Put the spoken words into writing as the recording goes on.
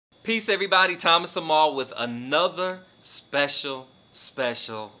Peace, everybody. Thomas Amal with another special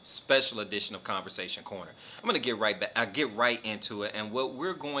edition of Conversation Corner. I'm going to get right back. I get right into it, and what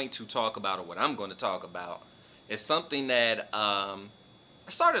we're going to talk about, or what I'm going to talk about, is something that I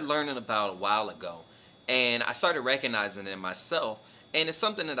started learning about a while ago, and I started recognizing it in myself. And it's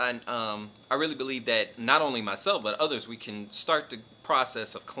something that I really believe that not only myself but others, we can start the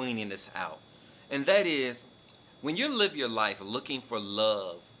process of cleaning this out, and that is when you live your life looking for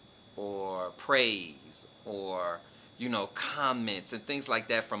love or praise or comments and things like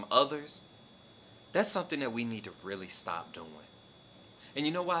that from others. That's something that we need to really stop doing. And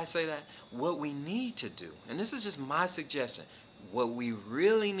you know why I say that? What we need to do, and this is just my suggestion, what we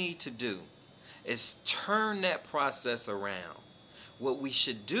really need to do is turn that process around. What we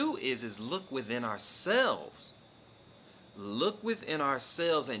should do is look within ourselves. Look within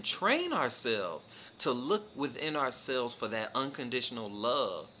ourselves and train ourselves to look within ourselves for that unconditional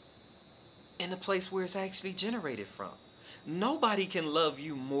love in the place where it's actually generated from. Nobody can love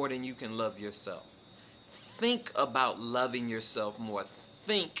you more than you can love yourself. Think about loving yourself more.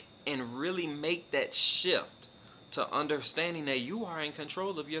 Think and really make that shift to understanding that you are in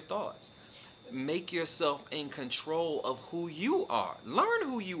control of your thoughts. Make yourself in control of who you are. Learn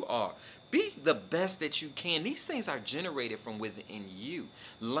who you are. Be the best that you can. These things are generated from within you.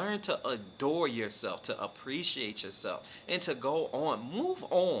 Learn to adore yourself, to appreciate yourself, and to go on. Move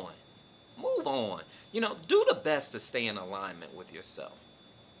on. Move on. Do the best to stay in alignment with yourself.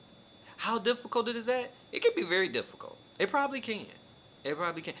 How difficult is that? It can be very difficult. It probably can. It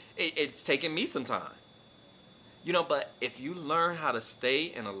probably can. It's taken me some time. But if you learn how to stay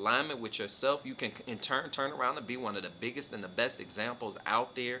in alignment with yourself, you can in turn around and be one of the biggest and the best examples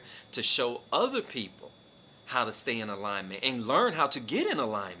out there to show other people how to stay in alignment and learn how to get in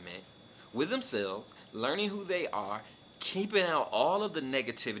alignment with themselves, learning who they are, keeping out all of the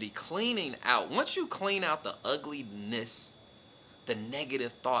negativity, cleaning out. Once you clean out the ugliness, the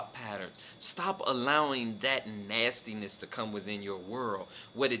negative thought patterns, stop allowing that nastiness to come within your world.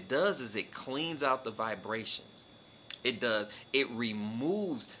 What it does is it cleans out the vibrations. It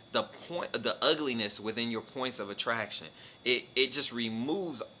removes the ugliness within your points of attraction. It just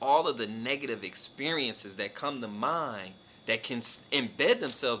removes all of the negative experiences that come to mind that can embed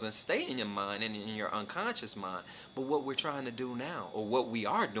themselves and stay in your mind and in your unconscious mind. But what we're trying to do now, or what we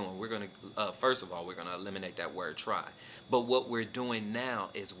are doing, we're going to, first of all, we're going to eliminate that word try. But what we're doing now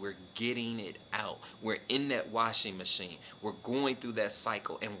is we're getting it out. We're in that washing machine. We're going through that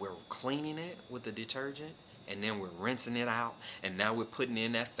cycle, and we're cleaning it with the detergent, and then we're rinsing it out, and now we're putting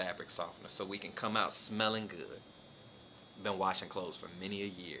in that fabric softener so we can come out smelling good. Been washing clothes for many a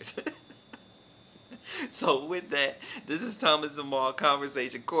years. So with that, this is Thomas Amal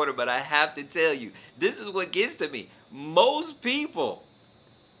Conversation Corner, but I have to tell you, this is what gets to me. Most people,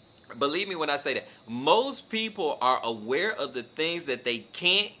 believe me when I say that, most people are aware of the things that they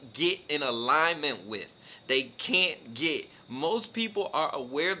can't get in alignment with. They can't get. Most people are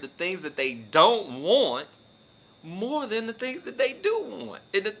aware of the things that they don't want more than the things that they do want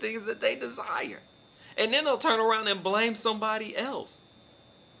and the things that they desire. And then they'll turn around and blame somebody else.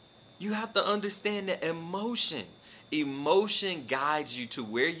 You have to understand that emotion guides you to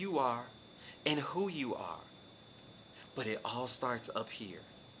where you are and who you are. But it all starts up here.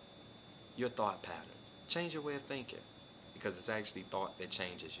 Your thought patterns. Change your way of thinking, because it's actually thought that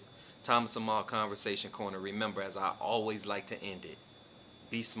changes you. Thomas Amal Conversation Corner. Remember, as I always like to end it,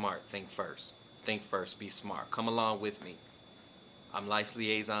 be smart, think first. Think first, be smart. Come along with me. I'm Life's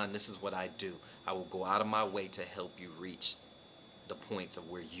Liaison. This is what I do. I will go out of my way to help you reach the points of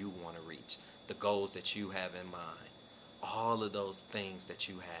where you want to reach, the goals that you have in mind, all of those things that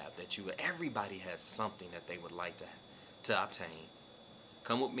you have, everybody has something that they would like to obtain.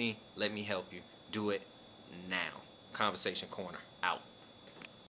 Come with me, let me help you. Do it now. Conversation Corner, out.